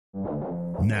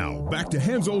Now, back to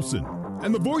Hans Olsen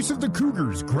and the voice of the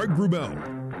Cougars, Greg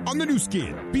Wrubell, on the new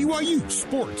skin, BYU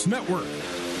Sports Network.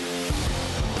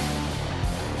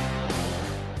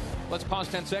 Let's pause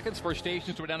 10 seconds for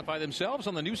stations to identify themselves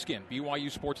on the new skin, BYU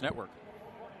Sports Network.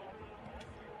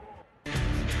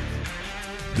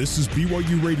 This is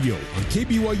BYU Radio on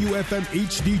KBYU FM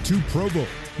HD2 Provo.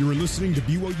 You're listening to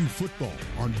BYU Football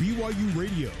on BYU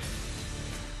Radio.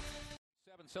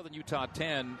 7 Southern Utah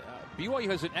 10. BYU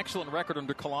has an excellent record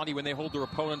under Kalani when they hold their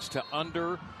opponents to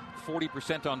under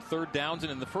 40% on third downs.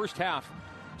 And in the first half,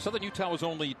 Southern Utah was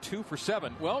only 2 for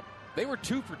 7. Well, they were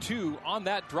 2 for 2 on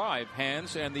that drive,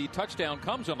 Hans, and the touchdown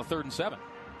comes on a 3rd and 7.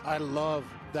 I love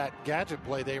that gadget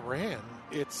play they ran.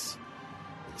 It's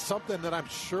something that I'm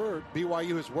sure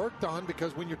BYU has worked on,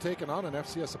 because when you're taking on an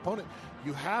FCS opponent,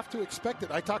 you have to expect it.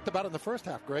 I talked about it in the first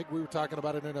half, Greg. We were talking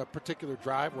about it in a particular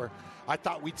drive where I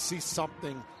thought we'd see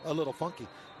something a little funky.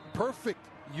 Perfect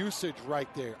usage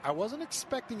right there. I wasn't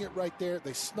expecting it right there.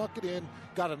 They snuck it in,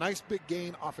 got a nice big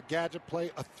gain off a gadget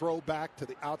play, a throwback to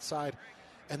the outside,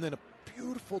 and then a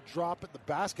beautiful drop at the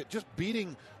basket, just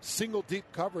beating single deep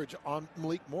coverage on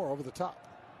Malik Moore over the top.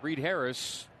 Reed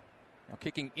Harris now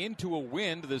kicking into a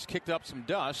wind that's kicked up some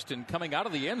dust, and coming out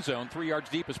of the end zone 3 yards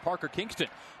deep is Parker Kingston.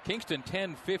 Kingston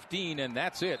 10-15, and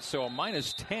that's it. So a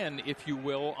minus 10, if you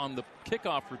will, on the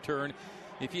kickoff return.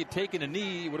 If he had taken a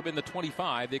knee, it would have been the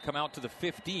 25. They come out to the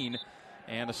 15,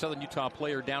 and a Southern Utah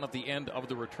player down at the end of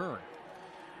the return.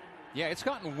 Yeah, it's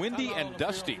gotten windy and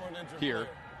dusty here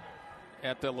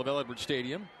at the LaVell Edwards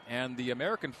Stadium, and the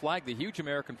American flag, the huge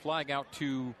American flag out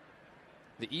to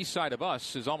the east side of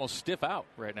us, is almost stiff out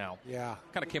right now. Yeah.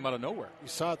 Kind of came out of nowhere. You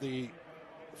saw the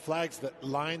flags that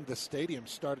lined the stadium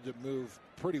started to move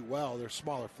pretty well. They're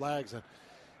smaller flags,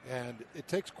 and it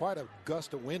takes quite a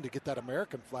gust of wind to get that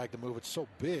American flag to move. It's so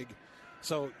big.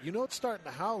 So, it's starting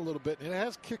to howl a little bit, and it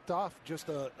has kicked off just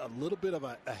a little bit of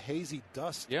a hazy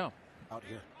dust out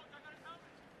here.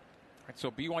 All right, so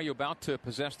BYU about to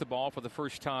possess the ball for the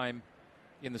first time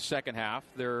in the second half.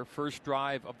 Their first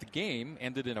drive of the game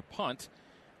ended in a punt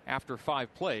after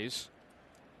 5 plays.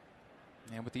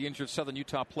 And with the injured Southern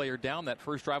Utah player down, that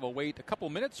first drive will wait a couple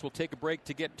minutes. We'll take a break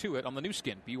to get to it on the new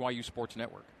skin, BYU Sports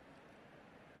Network.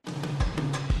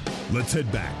 Let's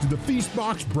head back to the Feast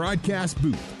Box broadcast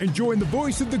booth and join the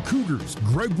voice of the Cougars,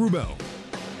 Greg Wrubell.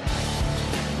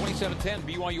 27-10,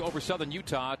 BYU over Southern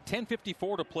Utah.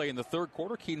 10:54 to play in the third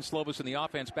quarter. Keaton Slovis in the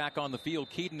offense back on the field.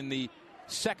 Keaton in the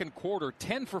second quarter,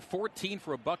 10 for 14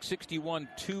 for a $161,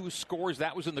 2 scores.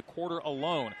 That was in the quarter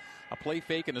alone. A play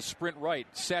fake and a sprint right.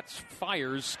 Sets,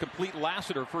 fires, complete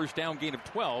Lassiter. First down, gain of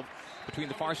 12 between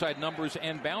the far side numbers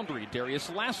and boundary. Darius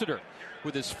Lassiter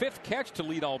with his 5th catch to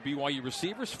lead all BYU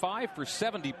receivers. 5 for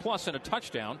 70 plus and a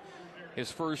touchdown.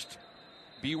 His first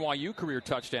BYU career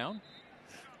touchdown.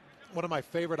 One of my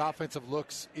favorite offensive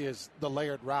looks is the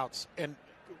layered routes. And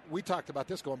we talked about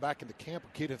this going back into camp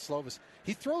with Keaton Slovis.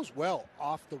 He throws well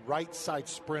off the right side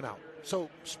sprint out. So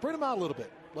sprint him out a little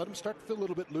bit. Let him start to feel a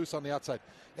little bit loose on the outside.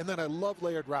 And then I love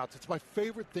layered routes. It's my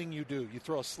favorite thing you do. You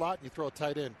throw a slot and you throw a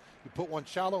tight end. You put one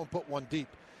shallow and put one deep.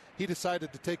 He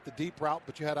decided to take the deep route,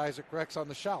 but you had Isaac Rex on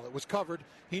the shallow. It was covered.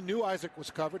 He knew Isaac was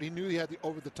covered. He knew he had the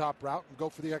over-the-top route and go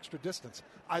for the extra distance.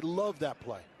 I love that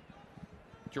play.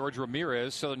 George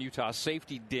Ramirez, Southern Utah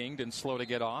safety, dinged and slow to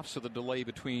get off, so the delay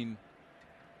between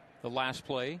the last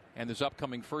play and this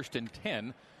upcoming 1st and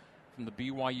 10 from the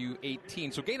BYU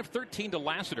 18. So gain of 13 to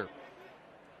Lassiter.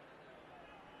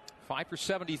 5 for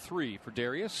 73 for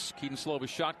Darius. Keaton Slovis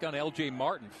shotgun. L.J.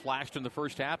 Martin flashed in the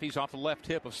first half. He's off the left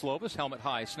hip of Slovis. Helmet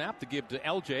high snap to give to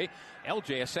L.J.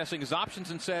 L.J. assessing his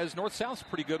options and says north-south's a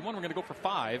pretty good one. We're going to go for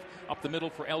 5 up the middle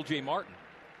for L.J. Martin.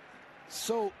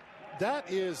 So that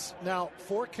is now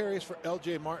 4 carries for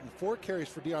L.J. Martin, 4 carries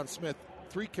for Deion Smith,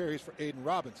 3 carries for Aiden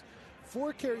Robbins.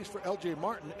 4 carries for L.J.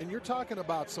 Martin, and you're talking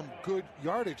about some good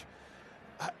yardage.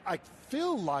 I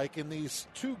feel like in these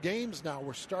 2 games now,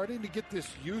 we're starting to get this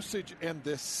usage and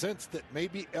this sense that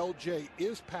maybe L.J.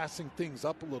 is passing things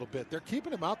up a little bit. They're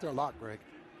keeping him out there a lot, Greg.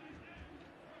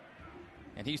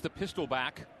 And he's the pistol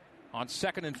back on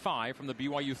 2nd and 5 from the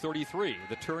BYU 33.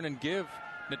 The turn and give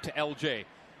to L.J.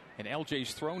 And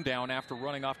L.J.'s thrown down after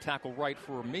running off tackle right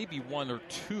for maybe 1 or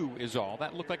 2 is all.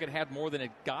 That looked like it had more than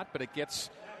it got, but it gets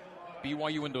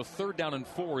BYU into a 3rd down and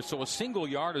 4. So a single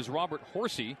yard is Robert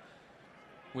Horsey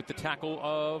with the tackle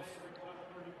of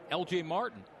L.J.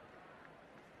 Martin.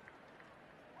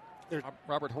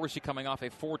 Robert Horsey coming off a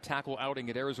 4-tackle outing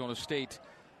at Arizona State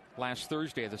last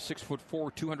Thursday. The 6'4",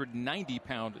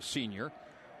 290-pound senior.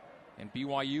 And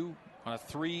BYU on a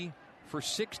 3 for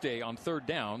 6 day on 3rd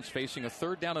downs, facing a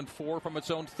 3rd down and 4 from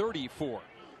its own 34.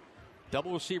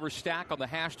 Double receiver stack on the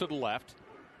hash to the left.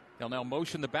 They'll now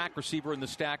motion the back receiver in the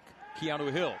stack,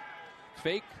 Keanu Hill.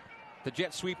 Fake, the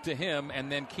jet sweep to him,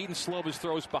 and then Keaton Slovis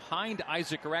throws behind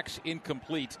Isaac Rex,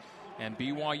 incomplete. And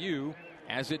BYU,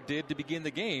 as it did to begin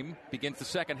the game, begins the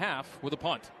second half with a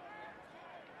punt.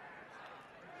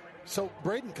 So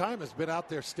Braden Keim has been out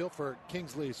there still for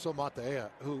Kingsley Somatea,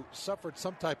 who suffered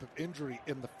some type of injury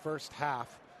in the first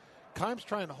half. Keim's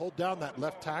trying to hold down that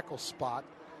left tackle spot,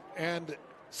 and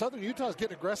Southern Utah is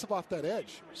getting aggressive off that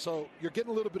edge. So you're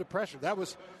getting a little bit of pressure. That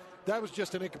was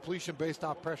just an incompletion based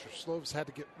off pressure. Slovis had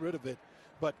to get rid of it.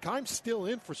 But Keim's still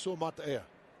in for Somatea.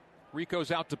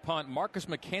 Rico's out to punt. Marcus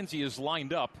McKenzie is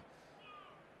lined up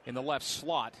in the left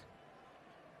slot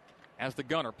as the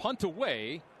gunner. Punt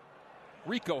away.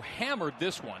 Rico hammered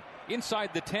this one.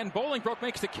 Inside the 10. Bolingbroke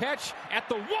makes the catch at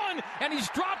the 1, and he's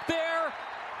dropped there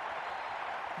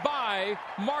by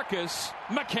Marcus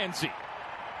McKenzie.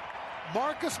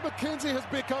 Marcus McKenzie has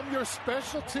become your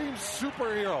special teams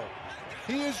superhero.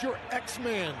 He is your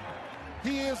X-Man.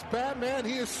 He is Batman.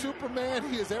 He is Superman.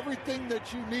 He is everything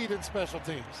that you need in special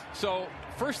teams. So,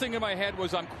 first thing in my head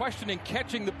was I'm questioning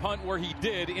catching the punt where he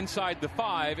did inside the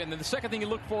 5. And then the second thing you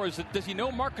look for is, does he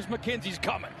know Marcus McKenzie's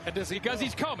coming? And does he because know,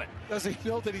 he's coming. Does he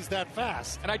know that he's that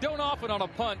fast? And I don't often on a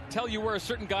punt tell you where a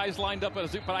certain guy's lined up, but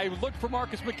I looked for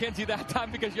Marcus McKenzie that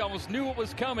time because you almost knew it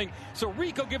was coming. So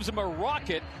Rico gives him a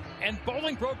rocket, and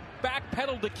Bolingbroke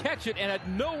backpedaled to catch it and had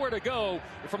nowhere to go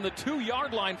from the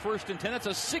 2-yard line, 1st and 10. That's a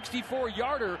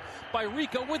 64-yarder by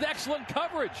Rico with excellent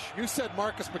coverage. You said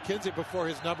Marcus McKenzie before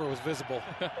his number was visible.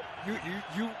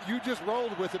 You just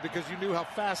rolled with it because you knew how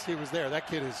fast he was there. That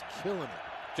kid is killing it.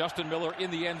 Justin Miller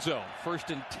in the end zone.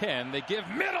 1st and 10. They give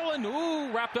middle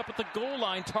and wrapped up at the goal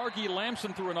line. Targi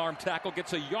Lamson through an arm tackle.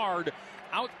 Gets a yard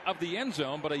out of the end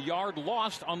zone, but a yard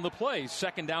lost on the play.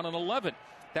 2nd down and 11.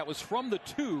 That was from the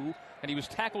 2, and he was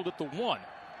tackled at the 1.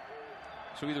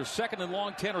 So either 2nd and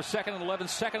long 10 or 2nd and 11.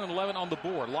 2nd and 11 on the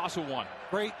board. Loss of 1.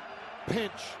 Great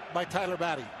pinch by Tyler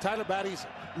Batty. Tyler Batty's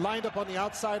lined up on the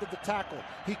outside of the tackle.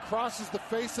 He crosses the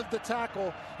face of the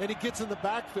tackle, and he gets in the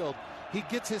backfield. He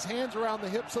gets his hands around the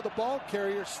hips of the ball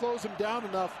carrier, slows him down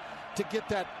enough to get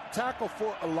that tackle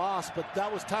for a loss. But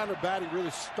that was Tyler Batty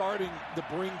really starting the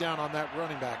bring down on that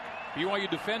running back. BYU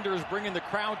defenders bringing the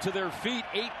crowd to their feet.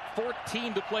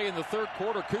 8:14 to play in the third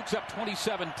quarter. Cougs up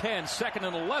 27-10, 2nd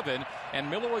and 11. And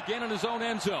Miller again in his own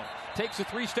end zone. Takes a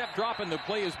 3-step drop, and the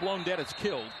play is blown dead. It's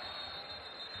killed.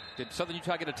 Did Southern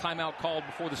Utah get a timeout called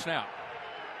before the snap?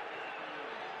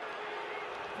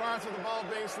 Prior to the ball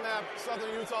being snapped, Southern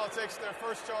Utah takes their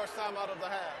first charge timeout of the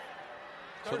half.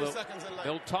 30 seconds in left.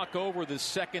 They'll talk over the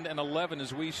 2nd and 11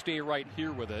 as we stay right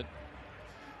here with it.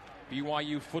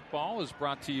 BYU football is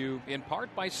brought to you in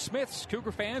part by Smith's.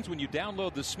 Cougar fans, when you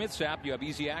download the Smith's app, you have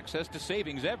easy access to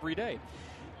savings every day.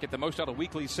 Get the most out of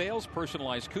weekly sales,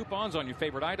 personalized coupons on your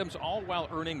favorite items, all while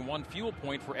earning 1 fuel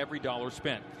point for every dollar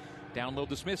spent. Download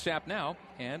the Smith's app now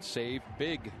and save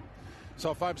big.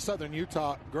 So if I'm Southern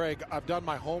Utah, Greg, I've done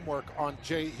my homework on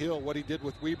Jay Hill, what he did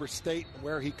with Weber State and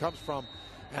where he comes from.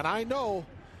 And I know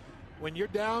when you're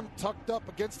down, tucked up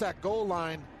against that goal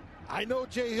line, I know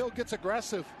Jay Hill gets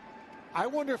aggressive. I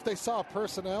wonder if they saw a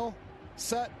personnel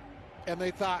set and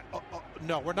they thought,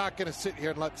 no, we're not going to sit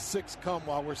here and let 6 come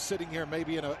while we're sitting here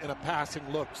maybe in a passing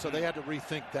look. So they had to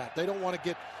rethink that. They don't want to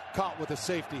get caught with a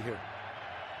safety here.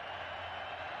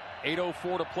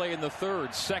 8:04 to play in the third.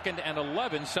 2nd and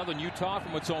 11. Southern Utah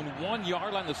from its own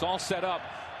 1-yard line. That's all set up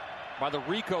by the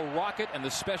Rico rocket and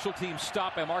the special team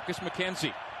stop by Marcus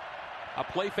McKenzie. A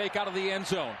play fake out of the end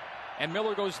zone. And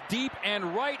Miller goes deep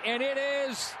and right, and it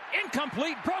is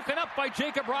incomplete. Broken up by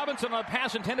Jacob Robinson on a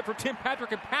pass intended for Tim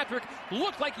Patrick. And Patrick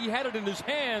looked like he had it in his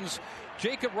hands.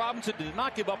 Jacob Robinson did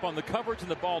not give up on the coverage, and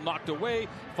the ball knocked away.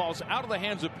 Falls out of the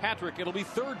hands of Patrick. It'll be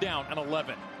 3rd down and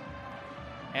 11.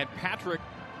 And Patrick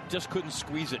just couldn't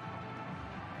squeeze it.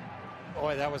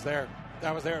 Boy, that was there.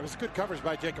 That was there. It was good coverage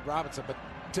by Jacob Robinson, but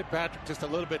Tim Patrick just a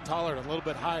little bit taller and a little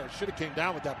bit higher. Should have came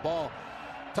down with that ball.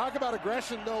 Talk about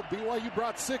aggression, though. BYU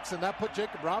brought 6, and that put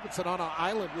Jacob Robinson on an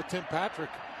island with Tim Patrick.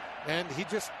 And he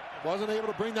just wasn't able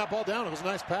to bring that ball down. It was a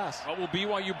nice pass. What will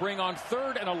BYU bring on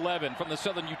 3rd and 11 from the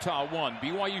Southern Utah 1?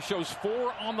 BYU shows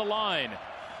 4 on the line.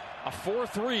 A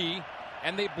 4-3,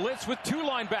 and they blitz with 2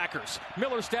 linebackers.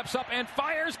 Miller steps up and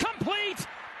fires. Complete!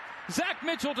 Zach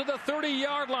Mitchell to the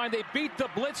 30-yard line. They beat the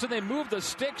blitz, and they move the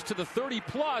sticks to the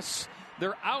 30-plus.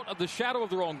 They're out of the shadow of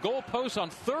their own goalposts on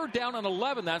 3rd down and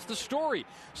 11. That's the story.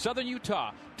 Southern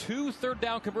Utah, 2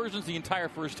 third-down conversions the entire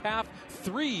first half,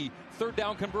 3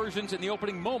 third-down conversions in the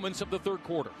opening moments of the third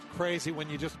quarter. Crazy when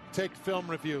you just take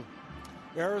film review.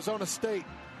 Arizona State,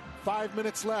 5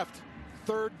 minutes left,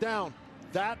 3rd down,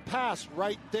 That pass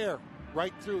right there,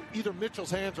 right through either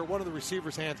Mitchell's hands or one of the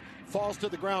receiver's hands, falls to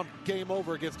the ground. Game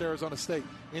over against Arizona State.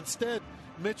 Instead,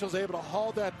 Mitchell's able to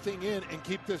haul that thing in and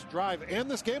keep this drive and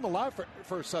this game alive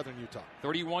for Southern Utah.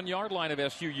 31-yard line of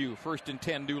SUU. 1st and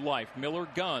 10, new life. Miller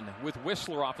gun with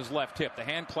Whistler off his left hip. The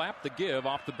hand clap, the give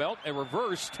off the belt. A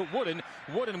reverse to Wooden.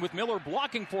 Wooden with Miller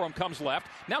blocking for him comes left.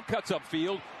 Now cuts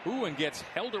upfield. Ooh, and gets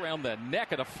held around the neck.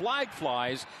 And a flag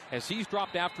flies as he's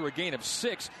dropped after a gain of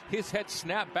 6. His head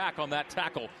snapped back on that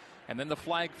tackle. And then the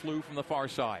flag flew from the far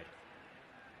side.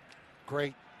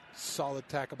 Great, solid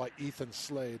tackle by Ethan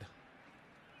Slade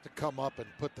to come up and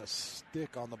put the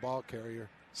stick on the ball carrier.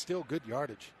 Still good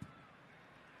yardage.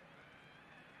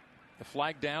 The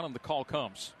flag down and the call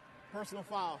comes. Personal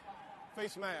foul,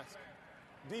 face mask,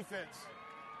 defense,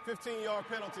 15-yard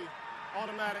penalty,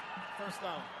 automatic, first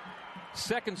down.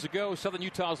 Seconds ago, Southern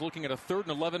Utah is looking at a 3rd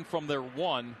and 11 from their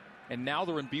 1, and now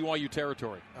they're in BYU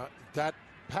territory. That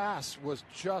pass was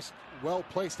just well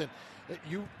placed, and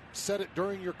you said it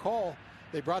during your call.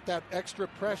 They brought that extra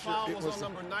pressure. The foul was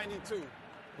on number 92.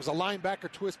 It was a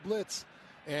linebacker twist blitz,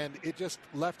 and it just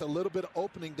left a little bit of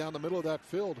opening down the middle of that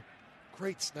field.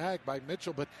 Great snag by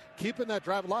Mitchell, but keeping that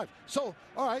drive alive. So,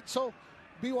 all right, so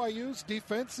BYU's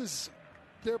defense is,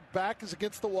 their back is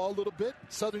against the wall a little bit.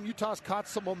 Southern Utah's caught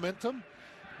some momentum.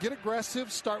 Get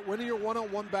aggressive, start winning your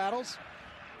one-on-one battles.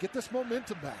 Get this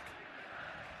momentum back.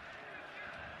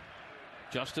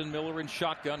 Justin Miller in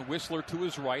shotgun, Whistler to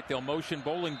his right. They'll motion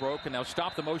Bolingbroke and now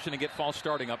stop the motion and get false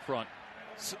starting up front.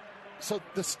 So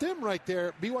the stem right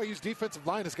there, BYU's defensive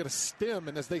line is going to stem,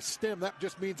 and as they stem, that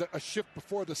just means a shift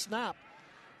before the snap.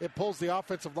 It pulls the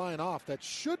offensive line off. That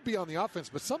should be on the offense,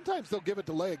 but sometimes they'll give it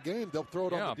delay a game. They'll throw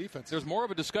it on the defense. There's more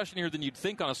of a discussion here than you'd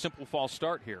think on a simple false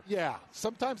start here. Yeah,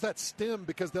 sometimes that's stem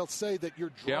because they'll say that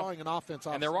you're drawing an offense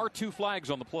off. And there are 2 flags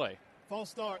on the play.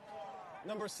 False start,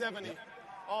 number 70,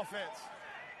 offense,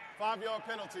 5-yard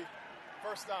penalty,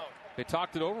 first down. They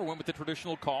talked it over, went with the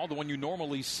traditional call, the one you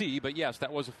normally see, but yes,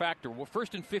 that was a factor. Well,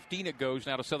 1st and 15 it goes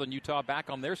now to Southern Utah, back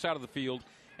on their side of the field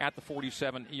at the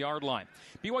 47-yard line.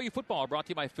 BYU football brought to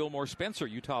you by Fillmore Spencer,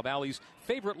 Utah Valley's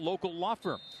favorite local law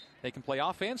firm. They can play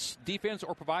offense, defense,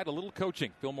 or provide a little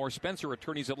coaching. Fillmore Spencer,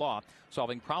 attorneys at law,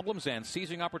 solving problems and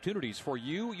seizing opportunities for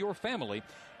you, your family,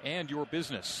 and your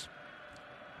business.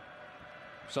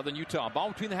 Southern Utah,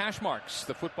 ball between the hash marks.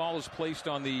 The football is placed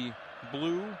on the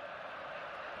blue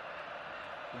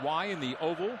Y in the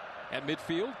oval at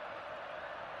midfield.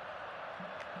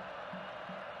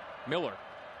 Miller,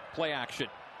 play action.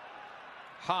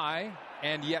 High,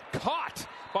 and yet caught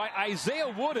by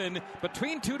Isaiah Wooden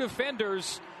between 2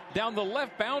 defenders down the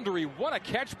left boundary. What a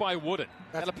catch by Wooden.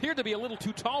 That appeared to be a little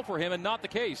too tall for him, and not the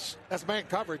case. That's man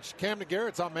coverage. Camden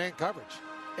Garrett's on man coverage,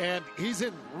 and he's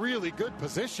in really good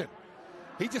position.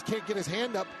 He just can't get his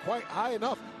hand up quite high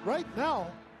enough. Right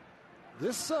now,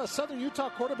 this Southern Utah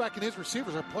quarterback and his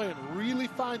receivers are playing really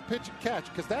fine pitch and catch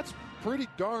because that's pretty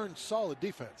darn solid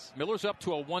defense. Miller's up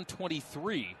to a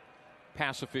 123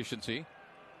 pass efficiency.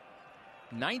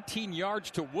 19 yards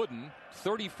to Wooden,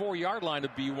 34-yard line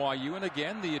of BYU. And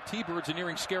again, the T-Birds are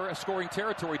nearing scoring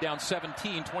territory, down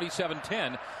 17,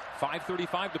 27-10.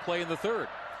 5:35 to play in the 3rd.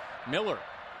 Miller,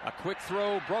 a quick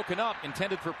throw broken up,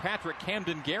 intended for Patrick.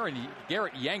 Camden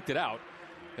Garrett yanked it out.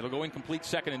 It'll go incomplete,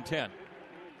 2nd and 10.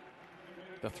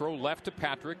 The throw left to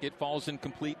Patrick. It falls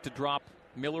incomplete to drop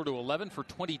Miller to 11 for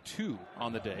 22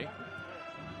 on the day.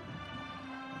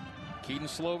 Keaton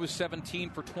Slow is 17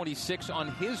 for 26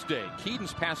 on his day.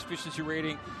 Keaton's pass efficiency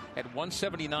rating at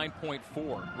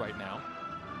 179.4 right now.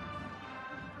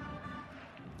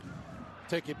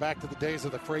 Take you back to the days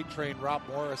of the freight train, Rob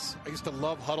Morris. I used to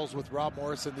love huddles with Rob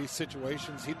Morris in these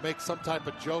situations. He'd make some type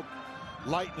of joke,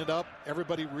 lighten it up,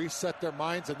 everybody reset their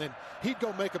minds, and then he'd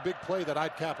go make a big play that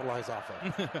I'd capitalize off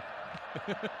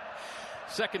of.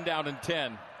 2nd down and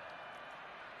 10.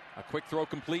 A quick throw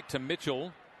complete to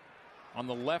Mitchell. On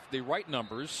the left, the right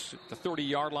numbers, the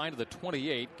 30-yard line to the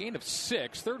 28. Gain of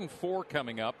 6. 3rd and 4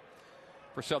 coming up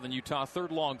for Southern Utah.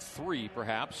 3rd long 3,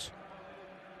 perhaps.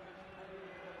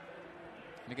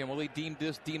 And again, will they deem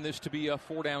this to be a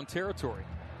 4-down territory?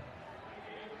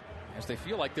 As they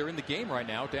feel like they're in the game right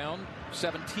now, down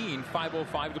 17,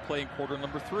 5:05 to play in quarter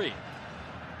number 3.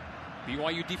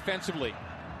 BYU defensively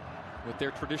with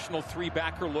their traditional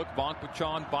 3-backer look,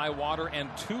 Bonkwachon, Bywater, and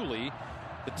Tooley.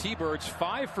 The T-Birds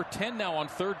 5 for 10 now on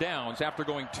 3rd downs after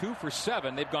going 2 for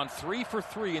 7. They've gone 3 for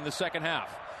 3 in the second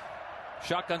half.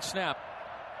 Shotgun snap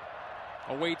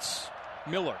awaits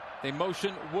Miller. They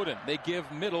motion Wooden. They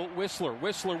give middle Whistler.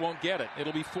 Whistler won't get it.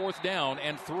 It'll be 4th down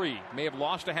and 3. May have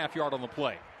lost a half yard on the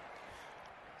play.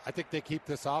 I think they keep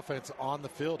this offense on the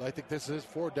field. I think this is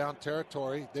 4-down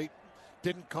territory.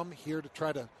 didn't come here to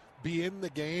try to be in the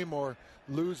game or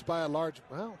lose by a large,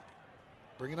 well,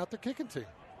 bringing out their kicking team.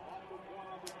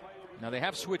 Now they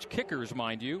have switched kickers,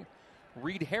 mind you.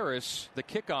 Reed Harris, the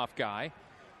kickoff guy,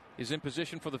 is in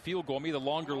position for the field goal. The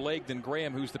longer leg than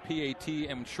Graham, who's the PAT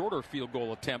and shorter field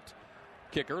goal attempt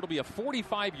kicker. It'll be a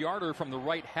 45-yarder from the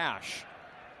right hash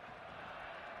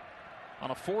on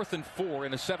a 4th and 4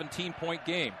 in a 17-point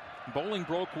game.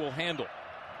 Bolingbroke will handle.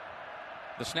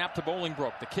 The snap to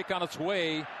Bolingbroke. The kick on its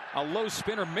way. A low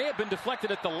spinner may have been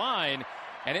deflected at the line,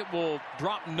 and it will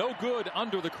drop no good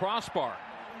under the crossbar.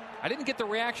 I didn't get the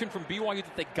reaction from BYU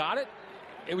that they got it.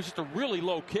 It was just a really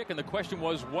low kick, and the question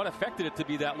was what affected it to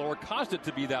be that low or caused it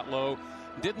to be that low.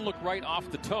 Didn't look right off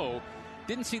the toe.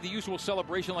 Didn't see the usual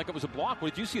celebration like it was a block.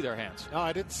 What did you see there, Hans? No,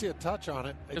 I didn't see a touch on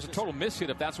it. It was a total miss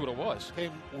hit if that's what it was.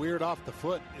 Came weird off the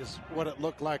foot is what it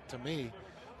looked like to me.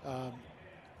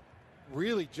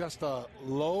 Really just a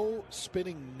low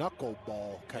spinning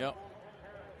knuckleball. Yep.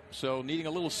 So needing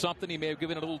a little something, he may have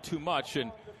given it a little too much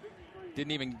and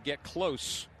didn't even get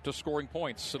close to scoring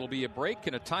points. It'll be a break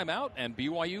and a timeout, and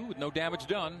BYU with no damage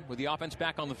done with the offense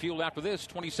back on the field after this.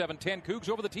 27-10 Cougs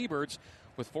over the T-Birds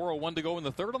with 4:01 to go in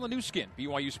the third on the new skin,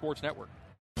 BYU Sports Network.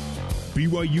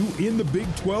 BYU in the Big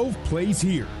 12 plays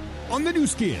here on the new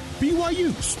skin,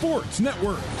 BYU Sports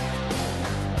Network.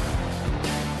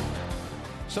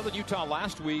 Southern Utah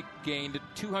last week gained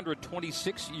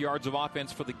 226 yards of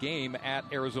offense for the game at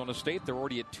Arizona State. They're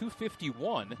already at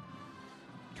 251,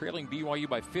 trailing BYU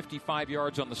by 55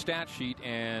 yards on the stat sheet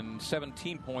and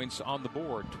 17 points on the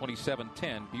board.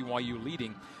 27-10, BYU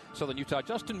leading Southern Utah.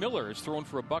 Justin Miller has thrown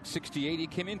for $168. He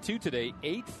came in today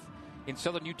 8th in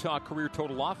Southern Utah career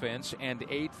total offense and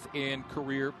 8th in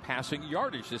career passing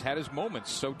yardage. Has had his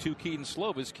moments. So too Keaton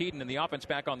Slovis. Keaton in the offense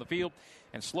back on the field,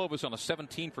 and Slovis on a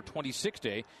 17 for 26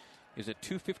 day is at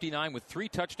 259 with 3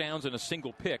 touchdowns and a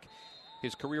single pick.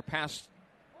 His career pass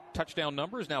touchdown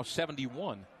number is now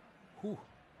 71. Whew.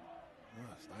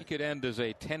 He could end as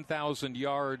a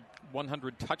 10,000-yard,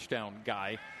 100 touchdown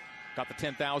guy. Got the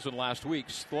 10,000 last week.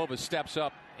 Slovis steps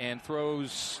up and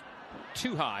throws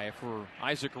too high for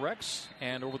Isaac Rex,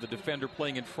 and over the defender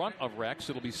playing in front of Rex.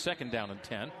 It'll be 2nd down and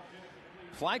 10.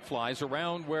 Flag flies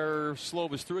around where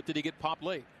Slovis threw it. Did he get popped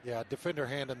late? Yeah, defender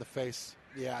hand in the face.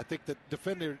 Yeah, I think the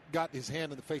defender got his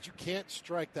hand in the face. You can't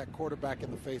strike that quarterback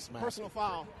in the face, man. Personal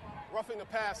foul, roughing the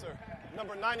passer,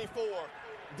 number 94,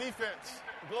 defense,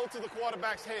 blow to the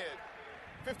quarterback's head.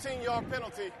 15-yard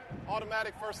penalty,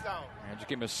 automatic first down. And just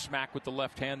give him a smack with the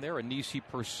left hand there, Anisi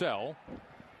Purcell.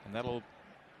 And that'll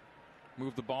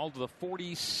move the ball to the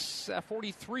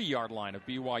 43-yard line of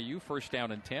BYU, 1st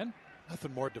down and 10.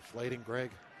 Nothing more deflating,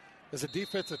 Greg. As a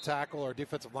defensive tackle or a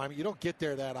defensive lineman, you don't get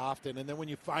there that often. And then when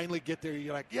you finally get there,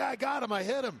 you're like, yeah, I got him, I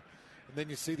hit him. And then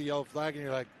you see the yellow flag and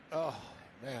you're like, oh,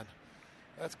 man,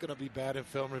 that's going to be bad in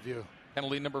film review.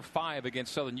 Penalty number 5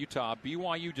 against Southern Utah.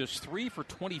 BYU just 3 for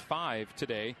 25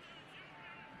 today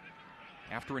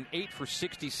after an 8 for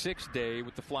 66 day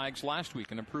with the flags last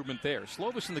week. An improvement there.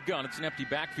 Slovis in the gun. It's an empty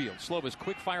backfield. Slovis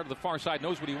quick fire to the far side,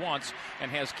 knows what he wants, and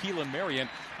has Keelan Marion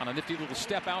on a nifty little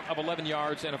step out of 11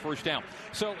 yards and a first down.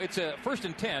 So it's a 1st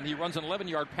and 10. He runs an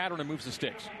 11-yard pattern and moves the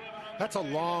sticks. That's a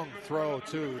long throw,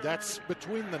 too. That's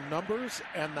between the numbers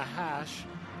and the hash,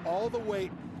 all the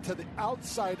way to the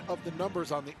outside of the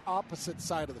numbers on the opposite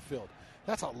side of the field.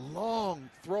 That's a long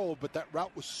throw, but that route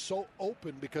was so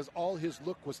open because all his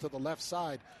look was to the left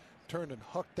side. Turned and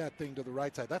hooked that thing to the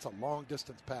right side. That's a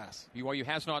long-distance pass. BYU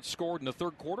has not scored in the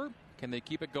third quarter. Can they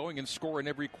keep it going and score in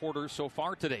every quarter so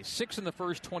far today? 6 in the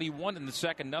first, 21 in the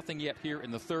second. Nothing yet here in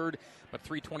the third, but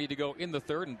 3:20 to go in the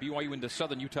third, and BYU into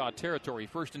Southern Utah territory.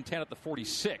 1st and 10 at the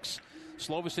 46.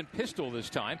 Slovis in pistol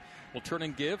this time. Will turn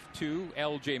and give to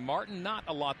L.J. Martin. Not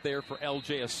a lot there for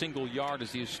L.J. A single yard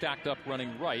as he is stacked up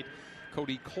running right.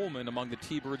 Cody Coleman among the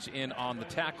T-Birds in on the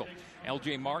tackle.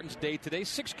 L.J. Martin's day today,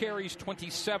 6 carries,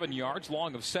 27 yards,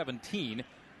 long of 17.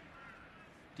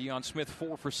 Deion Smith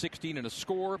 4 for 16 and a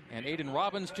score. And Aiden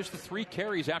Robbins just the 3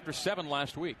 carries after 7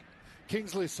 last week.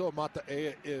 Kingsley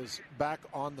Somata'ea is back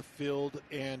on the field,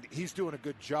 and he's doing a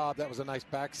good job. That was a nice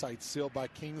backside seal by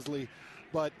Kingsley.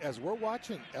 But as we're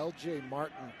watching L.J.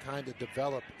 Martin kind of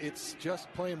develop, it's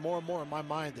just playing more and more in my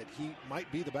mind that he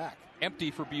might be the back.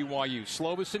 Empty for BYU.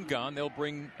 Slovis and gun. They'll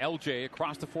bring L.J.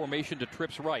 across the formation to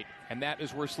Tripp's right. And that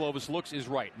is where Slovis looks is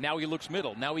right. Now he looks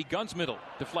middle. Now he guns middle.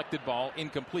 Deflected ball.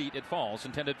 Incomplete. It falls.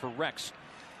 Intended for Rex.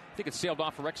 I think it sailed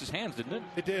off of Rex's hands, didn't it?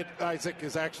 It did. Isaac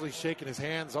is actually shaking his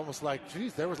hands almost like,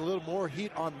 geez, there was a little more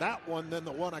heat on that one than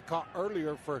the one I caught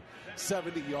earlier for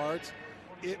 70 yards.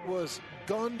 It was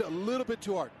gunned a little bit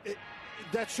too hard.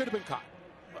 That should have been caught.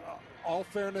 all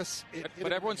fairness.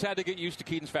 But everyone's had to get used to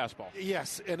Keaton's fastball.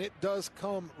 Yes, and it does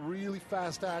come really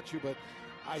fast at you, but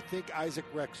I think Isaac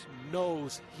Rex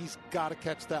knows he's got to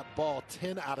catch that ball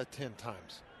 10 out of 10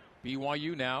 times.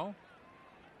 BYU now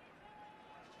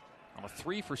on a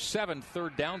 3-for-7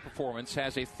 third down performance,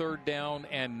 has a 3rd down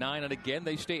and 9, and again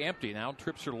they stay empty. Now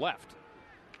trips are left.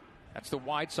 That's the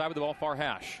wide side of the ball, far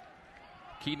hash.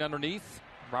 Keaton underneath.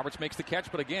 Roberts makes the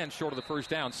catch, but again, short of the 1st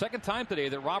down. Second time today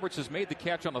that Roberts has made the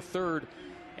catch on the 3rd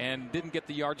and didn't get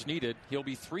the yards needed. He'll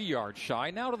be 3 yards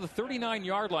shy. Now to the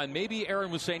 39-yard line. Maybe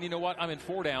Aaron was saying, you know what, I'm in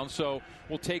 4 down, so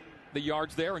we'll take the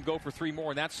yards there and go for 3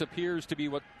 more, and that appears to be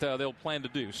what they'll plan to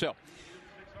do. So,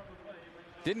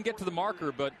 didn't get to the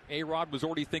marker, but A-Rod was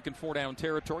already thinking 4-down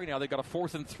territory. Now they got a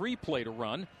 4th and 3 play to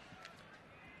run.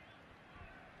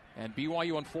 And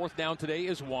BYU on 4th down today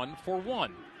is 1 for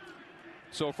 1.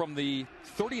 So from the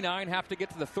 39, have to get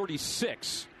to the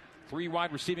 36. 3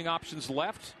 wide receiving options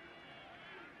left.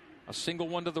 A single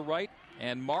one to the right.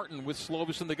 And Martin with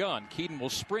Slovis in the gun. Keaton will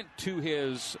sprint to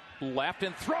his left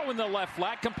and throw in the left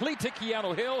flat. Complete to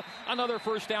Keanu Hill. Another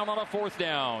 1st down on a 4th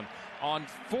down. On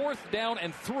 4th down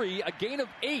and 3, a gain of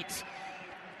 8.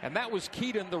 And that was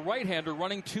Keaton, the right-hander,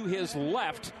 running to his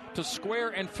left to square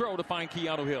and throw to find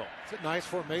Keanu Hill. It's a nice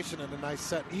formation and a nice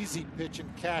set. Easy pitch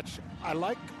and catch. I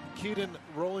like Keaton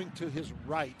rolling to his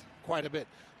right quite a bit.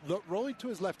 Rolling to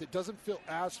his left, it doesn't feel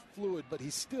as fluid, but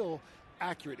he's still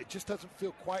accurate. It just doesn't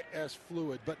feel quite as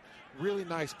fluid, but really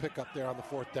nice pickup there on the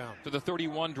 4th down. To the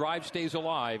 31, drive stays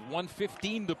alive.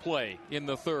 1:15 to play in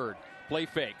the 3rd. Play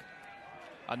fake.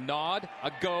 A nod,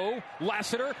 a go,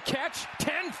 Lassiter, catch,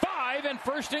 10-5, and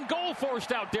 1st and goal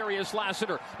forced out. Darius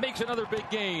Lassiter makes another big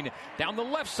gain. Down the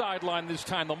left sideline this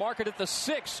time. They'll mark it at the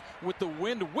 6 with the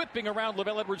wind whipping around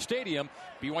LaVell Edwards Stadium.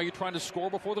 BYU trying to score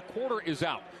before the quarter is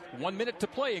out. 1 minute to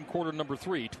play in quarter number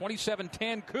 3.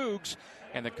 27-10 Cougs,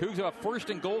 and the Cougs have a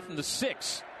 1st and goal from the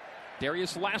 6.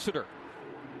 Darius Lassiter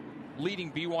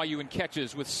leading BYU in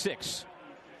catches with 6.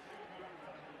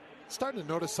 Starting to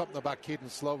notice something about Keaton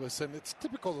Slovis, and it's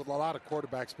typical of a lot of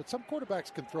quarterbacks, but some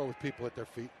quarterbacks can throw with people at their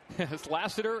feet. It's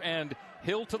Lassiter and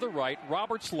Hill to the right,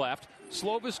 Roberts left,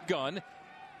 Slovis gun,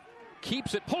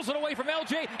 keeps it, pulls it away from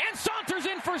LJ, and saunters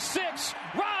in for 6.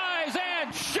 Rise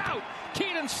and shout!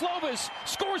 Keaton Slovis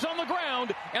scores on the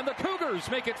ground, and the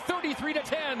Cougars make it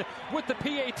 33-10 with the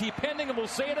PAT pending, and we'll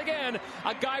say it again.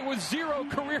 A guy with 0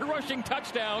 career rushing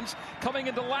touchdowns coming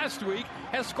into last week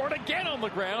has scored again on the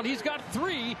ground. He's got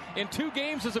 3 in 2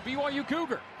 games as a BYU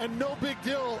Cougar. And no big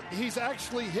deal. He's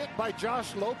actually hit by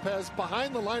Josh Lopez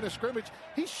behind the line of scrimmage.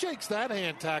 He shakes that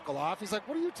hand tackle off. He's like,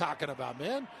 what are you talking about,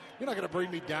 man? You're not going to bring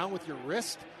me down with your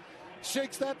wrist.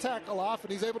 Shakes that tackle off,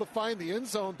 and he's able to find the end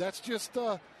zone. That's just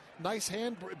nice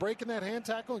hand breaking that hand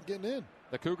tackle and getting in.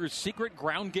 The Cougars' secret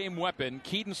ground game weapon,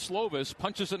 Keaton Slovis,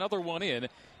 punches another one in.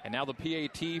 And now the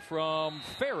PAT from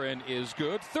Farron is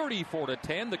good.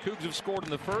 34-10. The Cougs have scored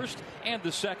in the 1st and the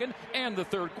 2nd and the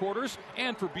 3rd quarters.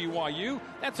 And for BYU,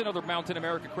 that's another Mountain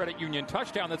America Credit Union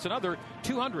touchdown. That's another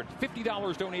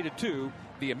 $250 donated to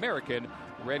the American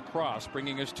Red Cross,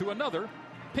 bringing us to another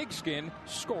Pigskin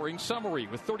scoring summary.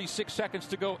 With 36 seconds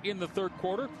to go in the 3rd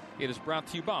quarter, it is brought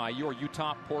to you by your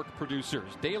Utah pork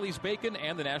producers, Daly's Bacon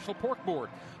and the National Pork Board.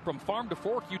 From farm to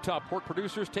fork, Utah pork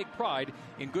producers take pride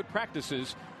in good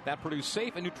practices that produce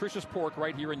safe and nutritious pork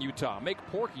right here in Utah. Make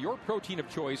pork your protein of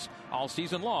choice all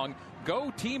season long.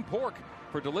 Go Team Pork.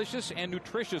 For delicious and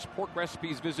nutritious pork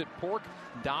recipes, visit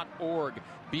pork.org.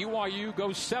 BYU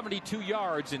goes 72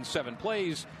 yards in 7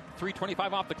 plays.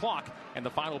 3:25 off the clock, and the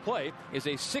final play is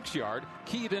a 6-yard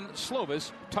Keaton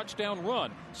Slovis touchdown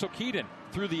run. So Keaton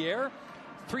through the air,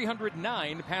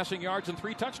 309 passing yards and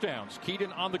 3 touchdowns.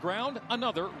 Keaton on the ground,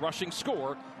 another rushing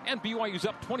score, and BYU's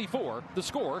up 24. The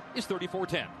score is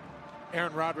 34-10.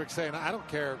 Aaron Roderick saying, I don't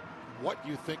care what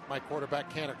you think my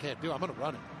quarterback can or can't do. I'm going to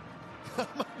run him.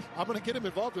 I'm going to get him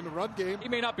involved in the run game. He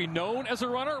may not be known as a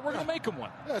runner. We're going to make him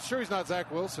one. Yeah, sure he's not Zach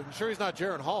Wilson. Sure he's not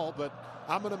Jaron Hall, but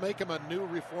I'm going to make him a new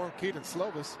reformed Keaton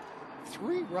Slovis.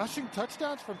 3 rushing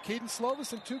touchdowns from Keaton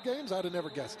Slovis in 2 games? I'd have never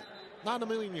guessed it. Not in a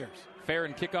million years. Fair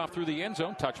and kickoff through the end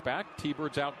zone. Touchback.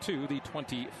 T-Birds out to the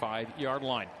 25-yard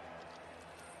line.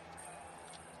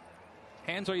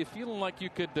 Hans, are you feeling like you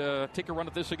could take a run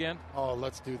at this again? Oh,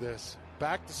 let's do this.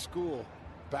 Back to school,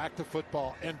 back to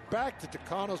football, and back to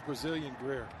Tucano's Brazilian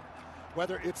Grill.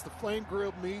 Whether it's the flame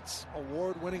grilled meats,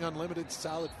 award-winning unlimited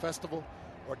salad festival,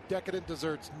 or decadent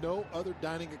desserts, no other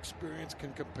dining experience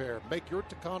can compare. Make your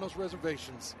Tucano's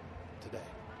reservations today.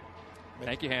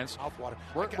 Thank you, Hans. Mouthwater.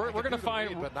 We're going to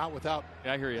find, but not without.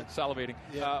 Yeah, I hear you. Salivating.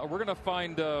 Yeah. We're going to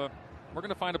find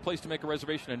a place to make a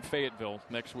reservation in Fayetteville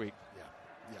next week.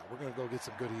 Yeah, we're going to go get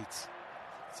some good eats.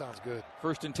 Sounds good.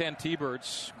 1st and 10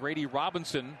 T-Birds. Grady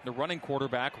Robinson, the running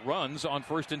quarterback, runs on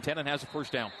 1st and 10 and has a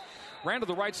first down. Ran to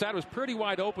the right side, was pretty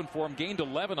wide open for him, gained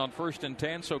 11 on 1st and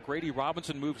 10, so Grady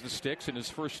Robinson moves the sticks in his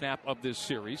first snap of this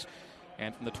series.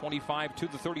 And from the 25 to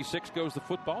the 36 goes the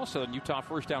football. Southern Utah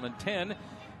 1st down and 10.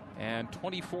 And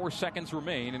 24 seconds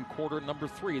remain in quarter number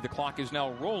 3. The clock is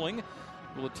now rolling.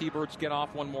 Will the T-Birds get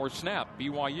off one more snap?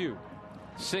 BYU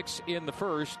 6 in the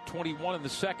first, 21 in the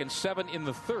second, 7 in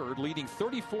the third, leading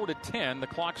 34-10. The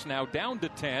clock's now down to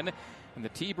 10, and the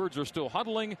T-Birds are still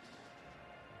huddling.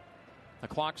 The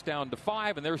clock's down to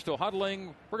 5, and they're still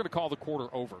huddling. We're going to call the quarter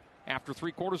over. After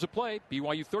 3 quarters of play,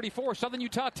 BYU 34, Southern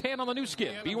Utah 10 on the new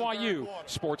skin. BYU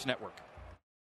Sports Network.